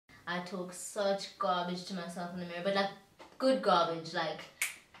I talk such garbage to myself in the mirror, but like good garbage, like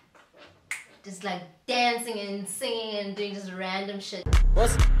just like dancing and singing and doing just random shit.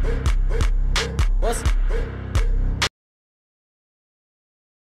 What's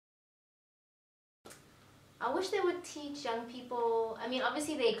I wish they would teach young people, I mean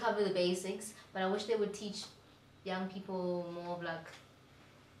obviously they cover the basics, but I wish they would teach young people more of like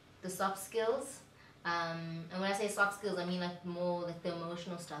the soft skills. And when I say soft skills, I mean like more like the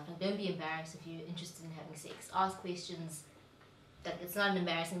emotional stuff. Like don't be embarrassed if you're interested in having sex. Ask questions. Like it's not an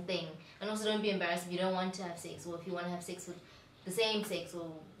embarrassing thing. And also don't be embarrassed if you don't want to have sex, or if you want to have sex with the same sex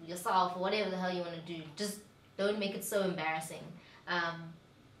or yourself or whatever the hell you want to do. Just don't make it so embarrassing. And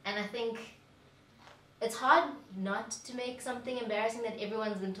I think it's hard not to make something embarrassing that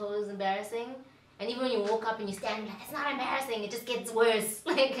everyone's been told is embarrassing. And even when you walk up and you stand like, it's not embarrassing, it just gets worse.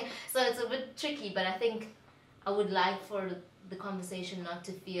 Like, so it's a bit tricky, but I think I would like for the conversation not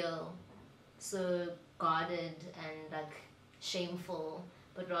to feel so guarded and like shameful,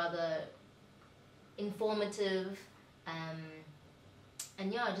 but rather informative,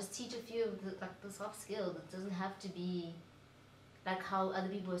 and yeah, just teach a few of the soft skills. It doesn't have to be like how other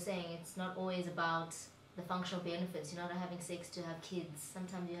people are saying. It's not always about the functional benefits. You're not having sex to have kids.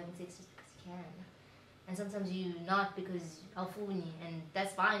 Sometimes you're having sex just because you can, and sometimes you're not because alfuni, and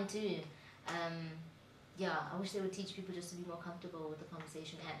that's fine too. Yeah, I wish they would teach people just to be more comfortable with the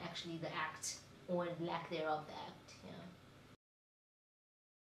conversation and actually the act, or lack thereof, the act.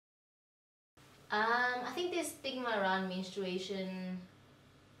 I think there's stigma around menstruation.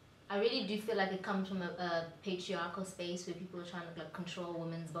 I really do feel like it comes from a patriarchal space where people are trying to like control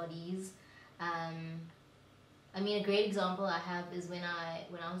women's bodies. I mean, a great example I have is when I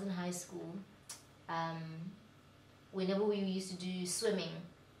was in high school. Whenever we used to do swimming,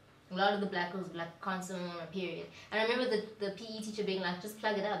 a lot of the black girls were like can't swim on a period. And I remember the PE teacher being like, just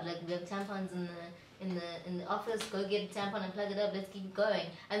plug it up. Like we have tampons in the office, go get a tampon and plug it up, let's keep going.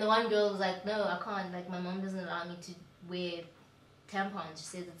 And the one girl was like, no, I can't, like my mom doesn't allow me to wear tampons. She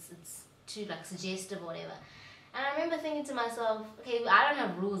says it's too like suggestive or whatever. And I remember thinking to myself, okay, I don't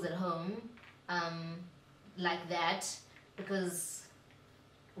have rules at home like that, because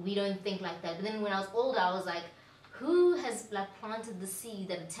we don't think like that. But then when I was older, I was like, who has like planted the seed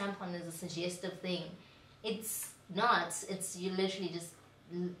that a tampon is a suggestive thing? It's not. It's, you literally just,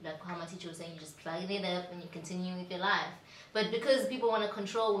 like how my teacher was saying, you just plug it up and you continue with your life. But because people want to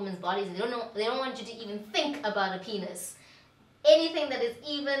control women's bodies, they don't want you to even think about a penis. Anything that is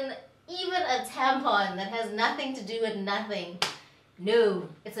even a tampon that has nothing to do with nothing, no,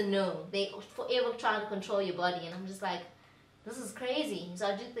 it's a no. They forever trying to control your body, and I'm just like, this is crazy. So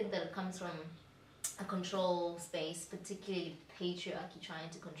I do think that it comes from a control space, particularly patriarchy trying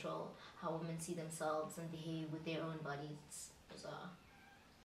to control how women see themselves and behave with their own bodies. It's bizarre.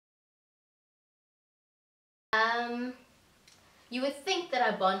 You would think that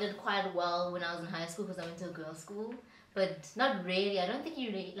I bonded quite well when I was in high school because I went to a girls' school, but not really. I don't think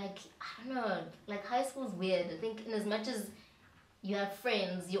you really, like, I don't know, like high school's weird. I think in as much as you have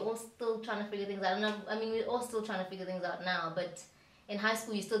friends, you're all still trying to figure things out. I mean, we're all still trying to figure things out now, but in high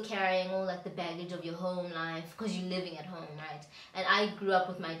school you're still carrying all like the baggage of your home life because you're living at home, right? And I grew up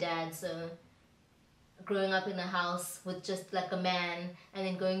with my dad, so growing up in a house with just like a man and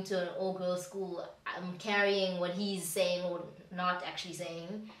then going to an all-girls school, I'm carrying what he's saying or not actually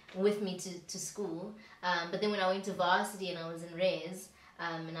saying with me to school. But then when I went to varsity and I was in res,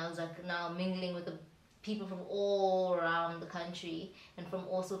 and I was like now mingling with the people from all around the country and from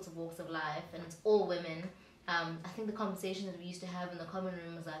all sorts of walks of life, and it's all women. I think the conversations that we used to have in the common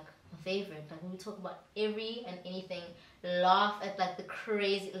room was like my favorite. Like when we talk about every and anything, laugh at like the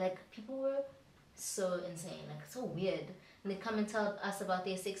crazy, like people were so insane, like so weird, and they come and tell us about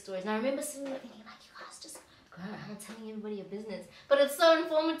their sex stories. And I remember sitting there thinking like, you guys just go around telling everybody your business, but it's so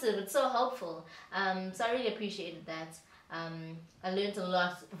informative, it's so helpful. So I really appreciated that. I learned a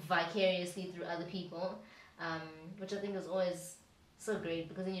lot vicariously through other people, which I think is always so great,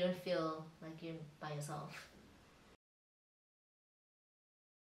 because then you don't feel like you're by yourself.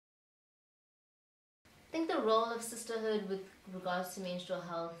 I think the role of sisterhood with regards to menstrual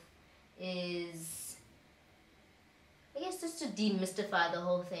health is, I guess, just to demystify the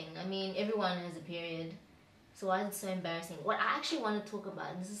whole thing. I mean, everyone has a period, so why is it so embarrassing? What I actually want to talk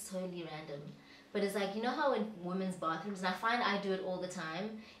about, and this is totally random, but it's like, you know how in women's bathrooms, and I find I do it all the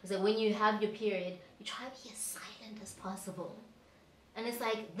time, is that when you have your period, you try to be as silent as possible. And it's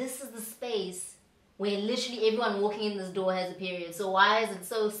like, this is the space where literally everyone walking in this door has a period, so why is it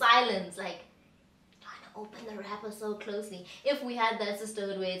so silent? Like, open the wrapper so closely. If we had that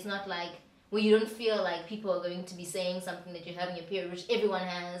sisterhood where it's not like where you don't feel like people are going to be saying something that you're having your period, which everyone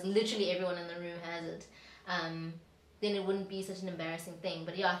has, literally everyone in the room has it, then it wouldn't be such an embarrassing thing.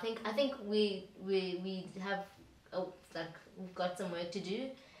 But yeah, I think we have we've got some work to do.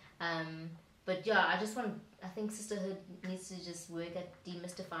 But yeah, I think sisterhood needs to just work at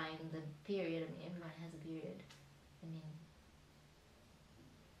demystifying the period. I mean, everyone has a period. I mean,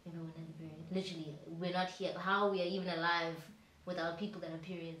 everyone has a period. Literally, we're not here. How we are even alive without people that have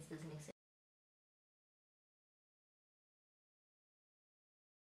periods doesn't make sense.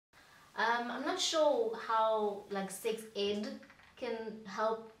 I'm not sure how like sex ed can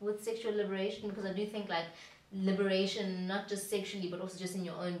help with sexual liberation, because I do think like liberation, not just sexually but also just in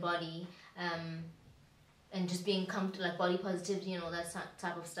your own body, and just being comfortable, like body positivity and all that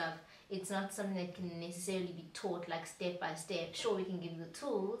type of stuff, it's not something that can necessarily be taught like step by step. Sure, we can give you the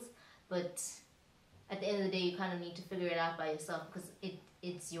tools, but at the end of the day you kind of need to figure it out by yourself, because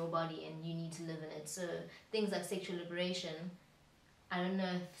it's your body and you need to live in it. So things like sexual liberation, I don't know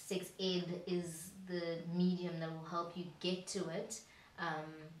if sex ed is the medium that will help you get to it,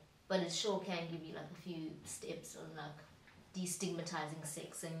 but it sure can give you like a few steps on like destigmatizing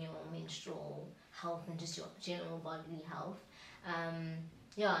sex and your menstrual health and just your general bodily health.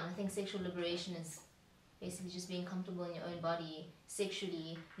 Yeah, and I think sexual liberation is basically just being comfortable in your own body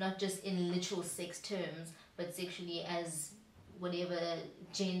sexually, not just in literal sex terms, but sexually as whatever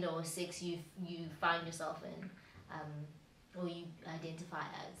gender or sex you find yourself in, or you identify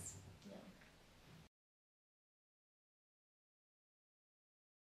as. Yeah.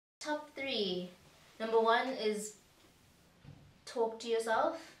 Top 3. Number 1 is talk to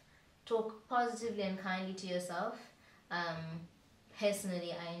yourself. Talk positively and kindly to yourself.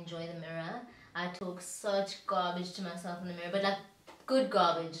 Personally, I enjoy the mirror. I talk such garbage to myself in the mirror, but like good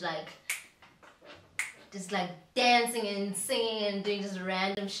garbage, like just like dancing and singing and doing just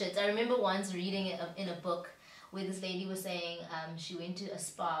random shit. I remember once reading it in a book where this lady was saying she went to a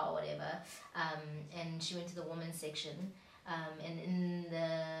spa or whatever, and she went to the women's section, and in the,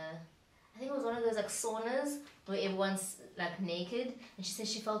 I think it was one of those like saunas where everyone's like naked, and she said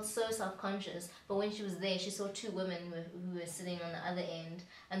she felt so self-conscious, but when she was there she saw 2 women who were sitting on the other end,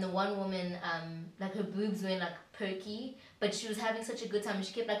 and the one woman, like her boobs were like perky, but she was having such a good time and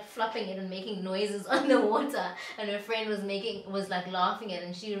she kept like flopping it and making noises on the water, and her friend was like laughing at it,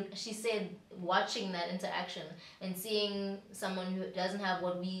 and she said watching that interaction and seeing someone who doesn't have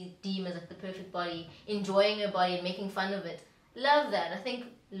what we deem as like the perfect body enjoying her body and making fun of it, love that. I think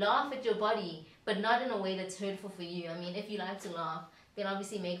laugh at your body, but not in a way that's hurtful for you. I mean, if you like to laugh, then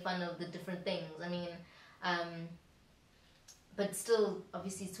obviously make fun of the different things. I mean, but still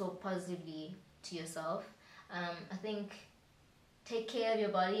obviously talk positively to yourself. I think take care of your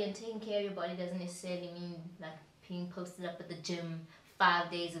body, and taking care of your body doesn't necessarily mean like being posted up at the gym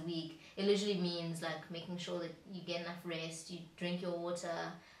 5 days a week. It literally means like making sure that you get enough rest, you drink your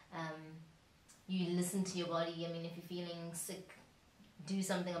water, you listen to your body. I mean, if you're feeling sick, do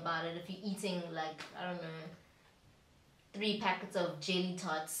something about it. If you're eating like, I don't know, 3 packets of jelly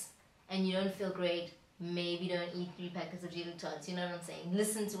tots and you don't feel great, maybe don't eat 3 packets of jelly tots. You know what I'm saying?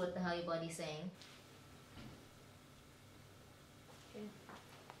 Listen to what the hell your body's saying. Okay.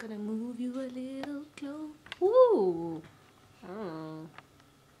 Gonna move you a little